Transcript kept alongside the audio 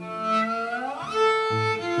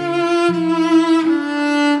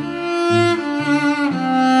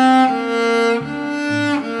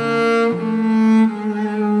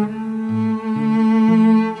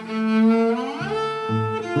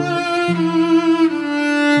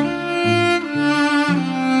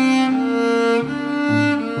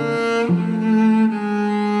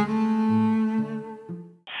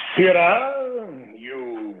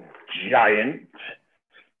giant.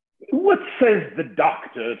 What says the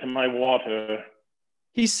doctor to my water?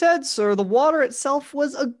 He said, sir, the water itself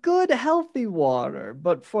was a good, healthy water,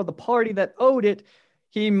 but for the party that owed it,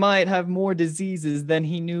 he might have more diseases than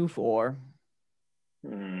he knew for.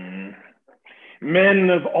 Hmm. Men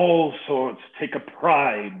of all sorts take a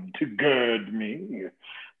pride to gird me.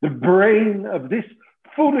 The brain of this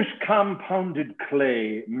foolish compounded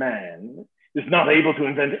clay man is not able to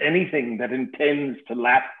invent anything that intends to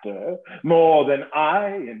laughter more than I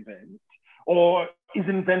invent, or is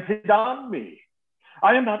invented on me.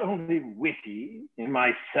 I am not only witty in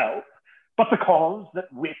myself, but the cause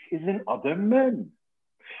that wit is in other men.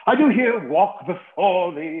 I do here walk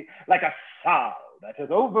before thee like a sow that has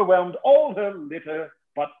overwhelmed all her litter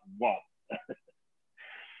but one.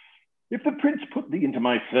 If the prince put thee into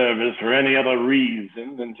my service for any other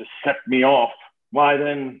reason than to set me off, why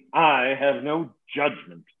then I have no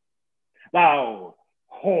judgment. Thou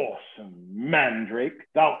whoresome mandrake,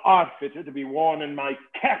 thou art fitter to be worn in my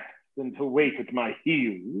cap than to wait at my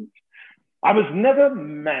heels. I was never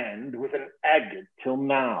manned with an agate till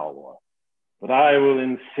now, but I will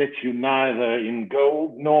inset you neither in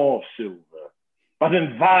gold nor silver, but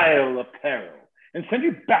in vile apparel, and send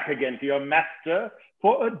you back again to your master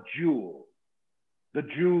for a jewel. The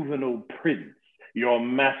juvenile prince, your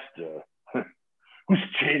master, whose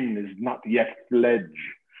chin is not yet fledged.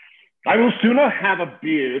 I will sooner have a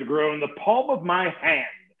beard grow in the palm of my hand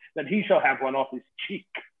than he shall have one off his cheek.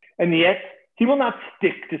 And yet he will not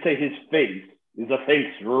stick to say his face is a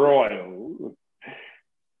face royal.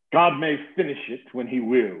 God may finish it when he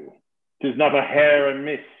will. 'Tis not a hair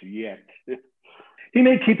amiss yet. He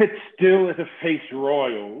may keep it still as a face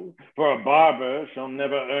royal, for a barber shall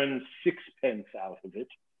never earn sixpence out of it.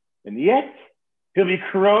 And yet he'll be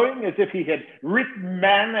crowing as if he had writ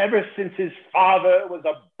man ever since his father was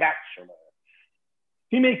a bachelor.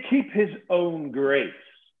 He may keep his own grace,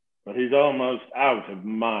 but he's almost out of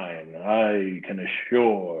mine, I can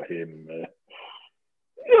assure him.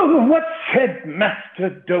 What said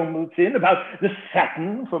Master Domelton about the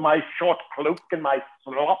satin for my short cloak and my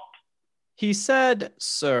slop? He said,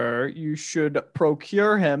 sir, you should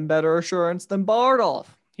procure him better assurance than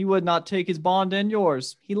Bardolph. He would not take his bond and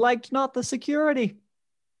yours. He liked not the security.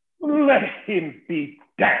 Let him be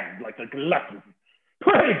damned like a glutton.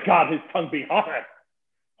 Pray God his tongue be hotter.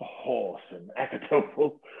 A horse and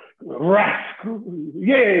Achitophel, rascal,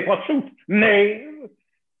 yea, forsooth, knave,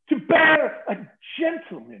 to bear a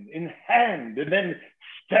gentleman in hand and then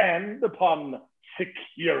stand upon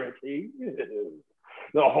security.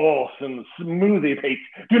 The horse and smoothie pate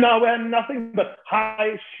do now wear nothing but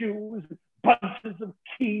high shoes, bunches of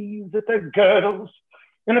keys at their girdles.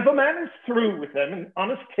 And if a man is through with them and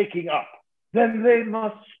honest taking up, then they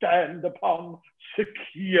must stand upon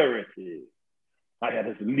security. I had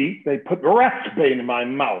as lief they put ratsbane in my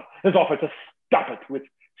mouth as offer to stop it with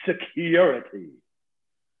security.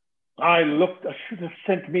 I looked, I should have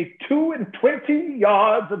sent me 22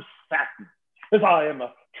 yards of satin, as I am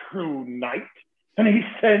a true knight, and he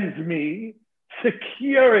sends me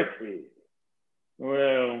security.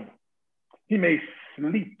 Well, he may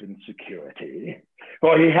sleep in security,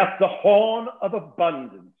 for he hath the horn of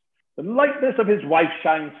abundance. The lightness of his wife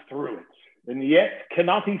shines through it, and yet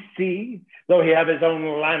cannot he see, though he have his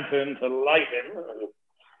own lantern to light him?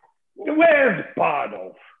 Where's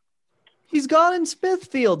Bardolph? He's gone in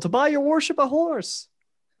Smithfield to buy your worship a horse.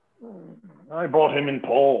 I bought him in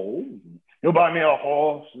Paul's. He'll buy me a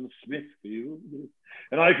horse in Smithfield,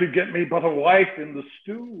 and I could get me but a wife in the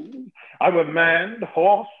stew. I were manned,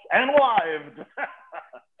 horse, and wived.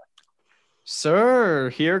 Sir,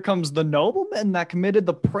 here comes the nobleman that committed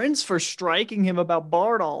the prince for striking him about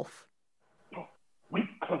Bardolph. Oh, wait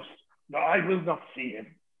close. No, I will not see him.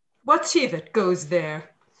 What's he that goes there?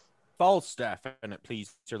 Falstaff, an it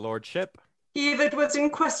please your lordship. He that was in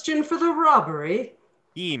question for the robbery?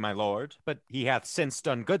 He, my lord, but he hath since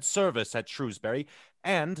done good service at Shrewsbury,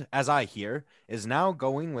 and, as I hear, is now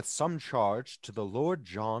going with some charge to the Lord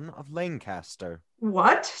John of Lancaster.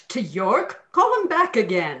 What? To York? Call him back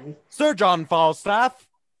again. Sir John Falstaff!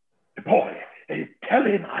 Boy, tell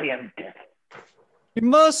him I am deaf. You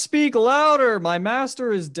must speak louder. My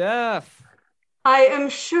master is deaf. I am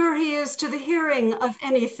sure he is to the hearing of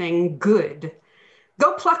anything good.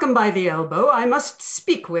 Go pluck him by the elbow. I must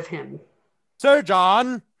speak with him. Sir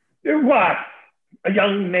John! What? A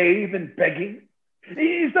young knave and begging?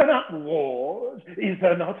 Is there not wars? Is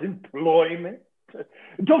there not employment?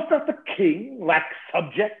 Doth not the king lack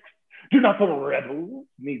subjects? Do not the rebels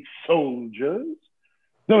need soldiers?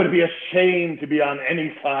 Though it be a shame to be on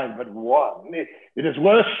any side but one, it is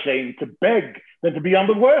worse shame to beg than to be on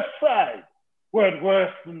the worst side. word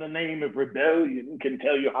worse than the name of rebellion can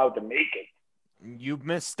tell you how to make it. You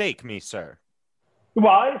mistake me, sir.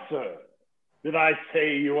 Why, sir? Did I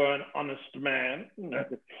say you were an honest man?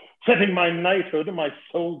 Setting my knighthood and my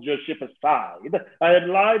soldiership aside, I had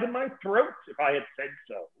lied in my throat if I had said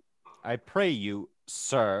so. I pray you,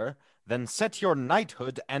 sir, then set your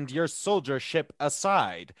knighthood and your soldiership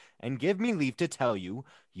aside, and give me leave to tell you,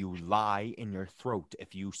 you lie in your throat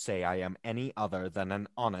if you say I am any other than an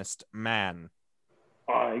honest man.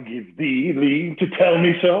 I give thee leave to tell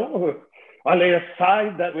me so. I lay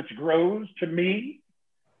aside that which grows to me.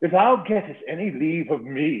 If thou gettest any leave of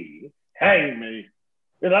me, hang me.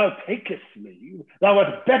 If thou takest leave, thou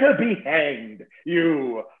had better be hanged,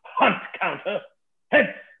 you hunt-counter. Hence,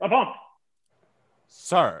 avaunt!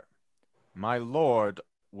 Sir, my lord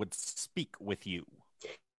would speak with you.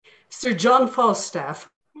 Sir John Falstaff.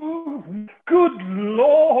 Oh, good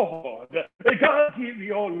Lord! God give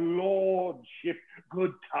your lordship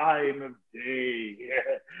good time of day.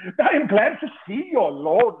 I am glad to see your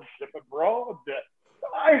lordship abroad.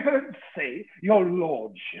 I heard say your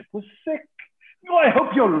lordship was sick. I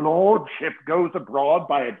hope your lordship goes abroad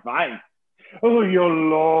by advice. Oh, your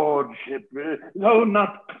lordship, though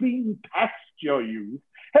not clean past your youth,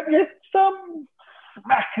 have yet some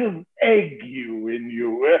smack of ague in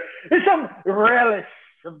you, some relish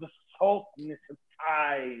of the saltness of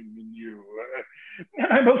time in you. And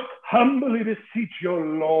I most humbly beseech your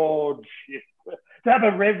lordship to have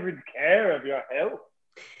a reverent care of your health.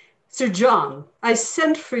 Sir John, I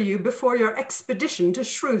sent for you before your expedition to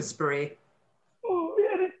Shrewsbury. Oh,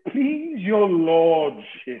 let it please your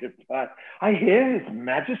lordship. I hear his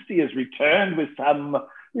majesty has returned with some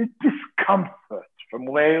discomfort from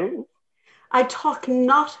Wales. I talk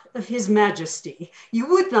not of his majesty. You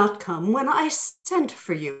would not come when I sent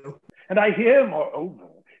for you. And I hear, moreover,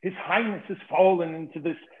 his highness has fallen into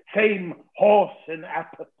this same horse and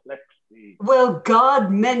apoplexy. Well,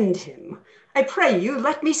 God mend him. I pray you,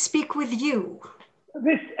 let me speak with you.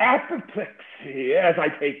 This apoplexy, as I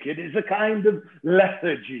take it, is a kind of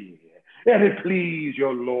lethargy. Let it please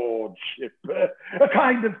your lordship, a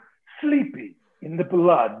kind of sleepy in the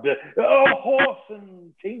blood, hoarse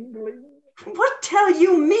and tingling. What tell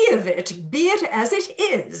you me of it, be it as it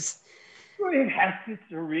is? It has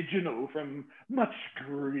its original from much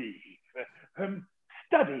grief, from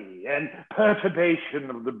study and perturbation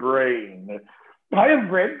of the brain. I have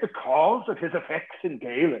read the cause of his effects in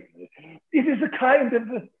Galen. It is a kind of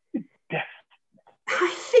death.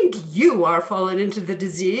 I think you are fallen into the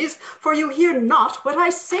disease, for you hear not what I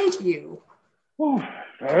say to you. Oh,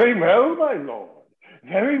 very well, my lord,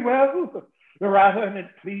 very well. Rather than it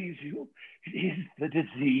please you, it is the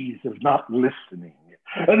disease of not listening,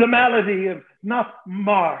 the malady of not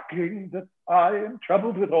marking that I am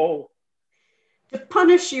troubled withal. To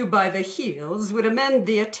punish you by the heels would amend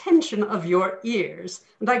the attention of your ears,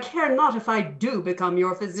 and I care not if I do become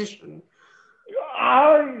your physician.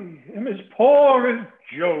 I am as poor as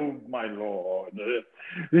Job, my lord,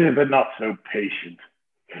 but not so patient.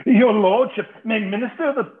 Your lordship may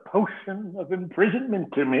minister the potion of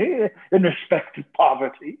imprisonment to me in respect to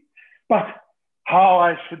poverty, but how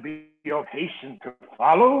I should be your patient to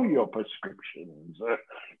follow your prescriptions.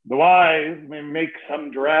 The wise may make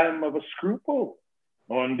some dram of a scruple,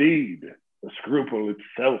 or indeed, a scruple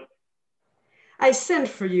itself. I sent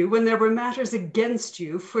for you when there were matters against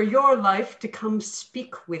you for your life to come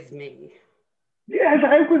speak with me. Yes,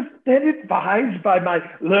 I was then advised by my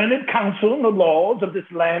learned counsel in the laws of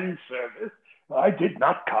this land service. I did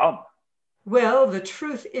not come. Well, the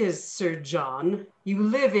truth is, Sir John, you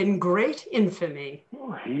live in great infamy.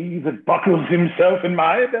 Oh, he that buckles himself in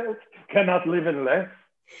my belt cannot live in less.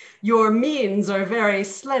 Your means are very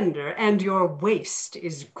slender, and your waist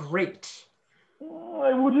is great.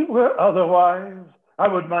 I would it were otherwise. I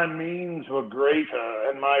would my means were greater,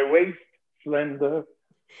 and my waist slender.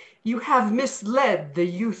 You have misled the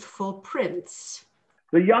youthful prince.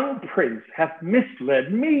 The young prince hath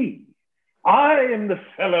misled me. I am the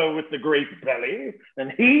fellow with the great belly,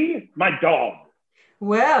 and he my dog.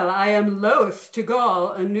 Well, I am loath to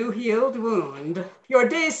gall a new-healed wound. Your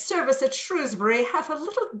day's service at Shrewsbury hath a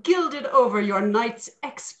little gilded over your night's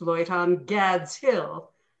exploit on Gad's Hill.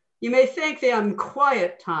 You may thank the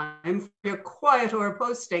unquiet time for your quiet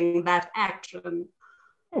o'erposting that action.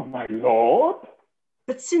 Oh, my lord.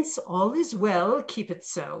 But since all is well, keep it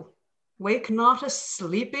so. Wake not a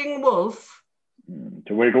sleeping wolf.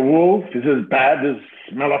 To wake a wolf is as bad as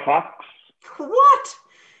smell a fox. What?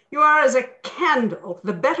 You are as a candle,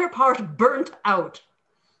 the better part burnt out.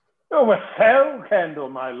 Oh, a fell candle,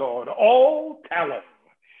 my lord, all tallow.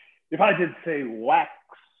 If I did say wax,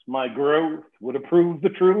 my growth would approve the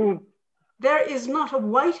truth. There is not a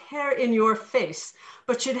white hair in your face,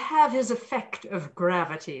 but should have his effect of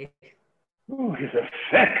gravity. Oh, his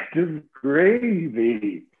effect of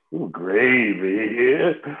gravy. Oh,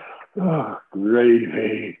 gravy. Oh,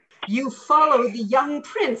 gravy. You follow the young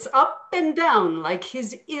prince up and down like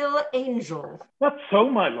his ill angel. Not so,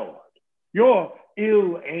 my lord. Your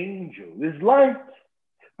ill angel is light,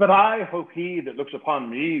 but I hope he that looks upon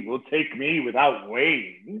me will take me without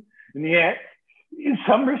weighing. And yet, in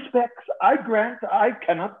some respects, I grant I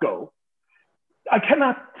cannot go. I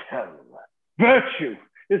cannot tell. Virtue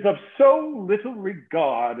is of so little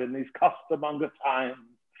regard in these costermonger times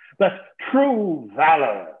that true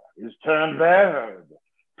valor is turned bad.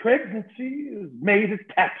 Pregnancy is made a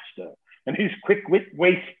tapster, and his quick wit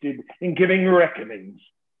wasted in giving reckonings.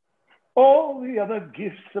 All the other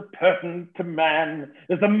gifts appurtenant to man,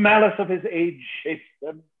 as the malice of his age shapes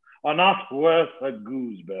them, are not worth a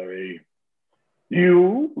gooseberry.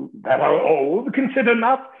 You that are old consider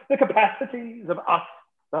not the capacities of us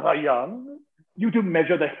that are young. You do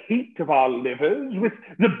measure the heat of our livers with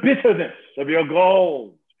the bitterness of your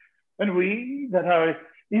galls. And we that are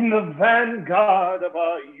in the vanguard of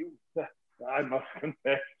our youth, I must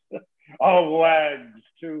confess, are wags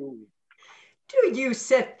too. Do you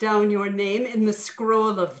set down your name in the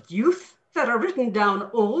scroll of youth that are written down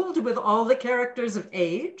old with all the characters of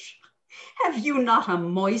age? Have you not a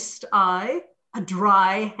moist eye, a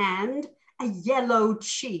dry hand, a yellow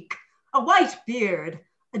cheek, a white beard,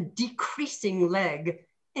 a decreasing leg,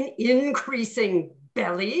 an increasing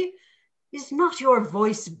belly? Is not your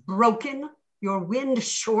voice broken, your wind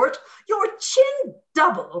short, your chin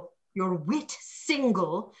double, your wit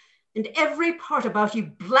single, and every part about you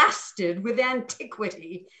blasted with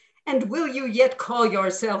antiquity? And will you yet call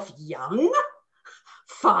yourself young?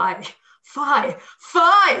 Fie, fie,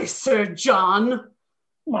 fie, Sir John.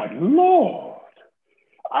 My lord,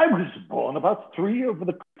 I was born about 3 over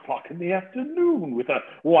the clock in the afternoon with a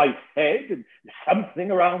white head and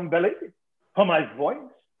something around belly. For my voice,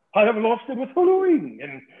 I have lost it with hallooing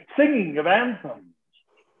and singing of anthems.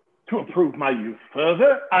 To approve my youth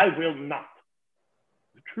further, I will not.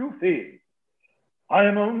 The truth is, I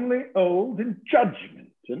am only old in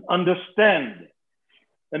judgment and understanding.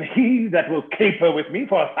 And he that will caper with me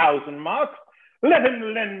for 1,000 marks, let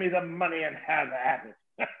him lend me the money and have at it.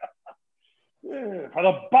 For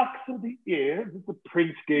the box of the ear that the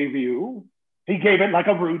prince gave you, he gave it like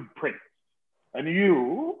a rude prince. And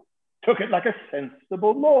you took it like a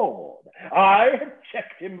sensible lord. I have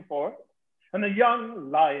checked him for it, and the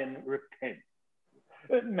young lion repents.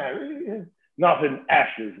 Marry, not in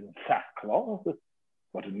ashes and sackcloth,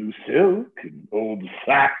 but a new silk and old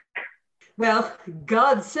sack. Well,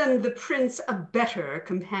 God send the prince a better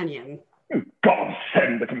companion. God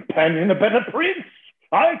send the companion a better prince.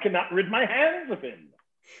 I cannot rid my hands of him.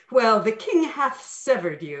 Well, the king hath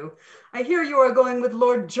severed you. I hear you are going with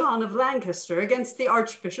Lord John of Lancaster against the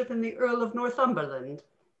Archbishop and the Earl of Northumberland.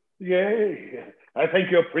 Yea, I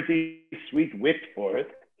thank your pretty sweet wit for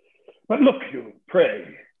it. But look you,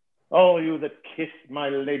 pray, all you that kissed my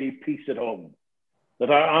lady peace at home,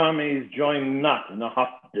 that our armies join not in a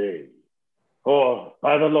hot day. For,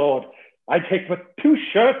 by the Lord, I take but 2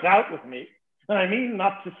 shirts out with me, and I mean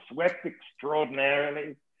not to sweat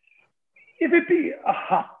extraordinarily. If it be a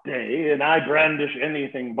hot day, and I brandish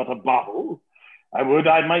anything but a bottle, I would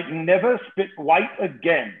I might never spit white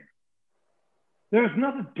again. There is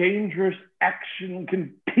not a dangerous action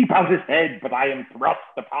can peep out his head, but I am thrust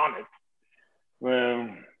upon it. Well,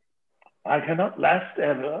 I cannot last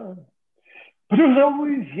ever, but it was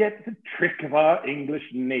always yet the trick of our English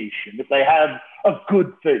nation, if they have a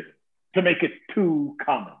good thing, to make it too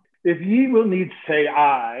common. If ye will needs say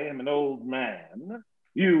I am an old man,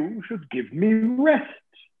 you should give me rest.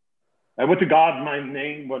 I would to God my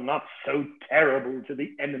name were not so terrible to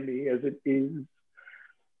the enemy as it is.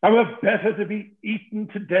 I were better to be eaten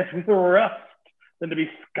to death with rust than to be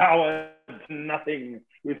scoured to nothing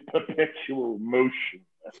with perpetual motion.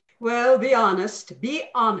 Well, be honest,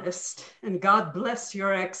 and God bless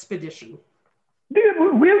your expedition.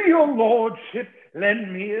 Will your lordship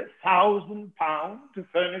lend me £1,000 to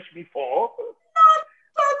furnish me forth?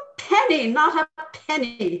 Not a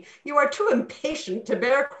penny. You are too impatient to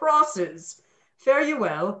bear crosses. Fare you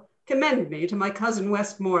well. Commend me to my cousin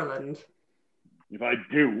Westmoreland. If I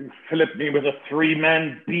do, fillip me with a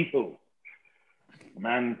 3-man beetle. A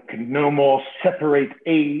man can no more separate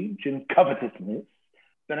age and covetousness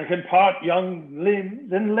than it can part young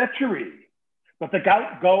limbs and lechery. But the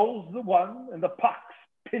gout galls the one, and the pox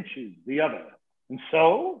pinches the other. And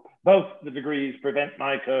so, both the degrees prevent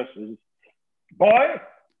my curses. Boy!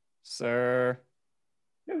 Sir.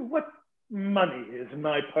 What money is in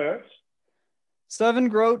my purse? 7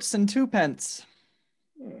 groats and 2 pence.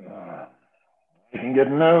 I can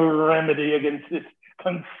get no remedy against this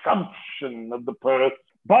consumption of the purse.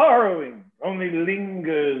 Borrowing only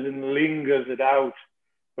lingers and lingers it out,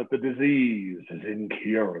 but the disease is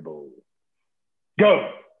incurable.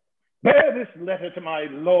 Go, bear this letter to my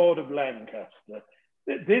Lord of Lancaster,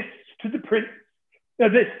 this to the Prince,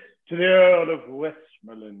 this to the Earl of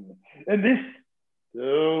Westmoreland, and this to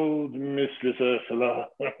old Mistress Ursula,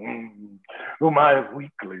 whom I have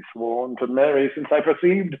weakly sworn to marry since I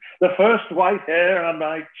perceived the first white hair on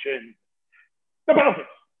my chin. About it,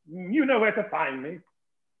 you know where to find me.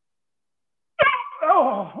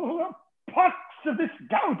 Oh, pox of this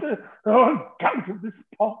gout, gout of this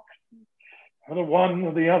pox. The one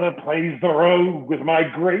or the other plays the rogue with my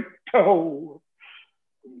great toe.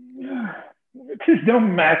 'Tis no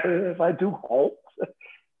matter if I do halt.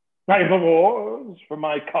 I have awards for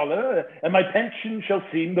my collar, and my pension shall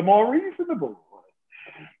seem the more reasonable.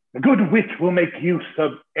 A good wit will make use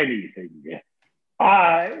of anything.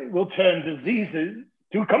 I will turn diseases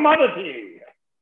to commodity.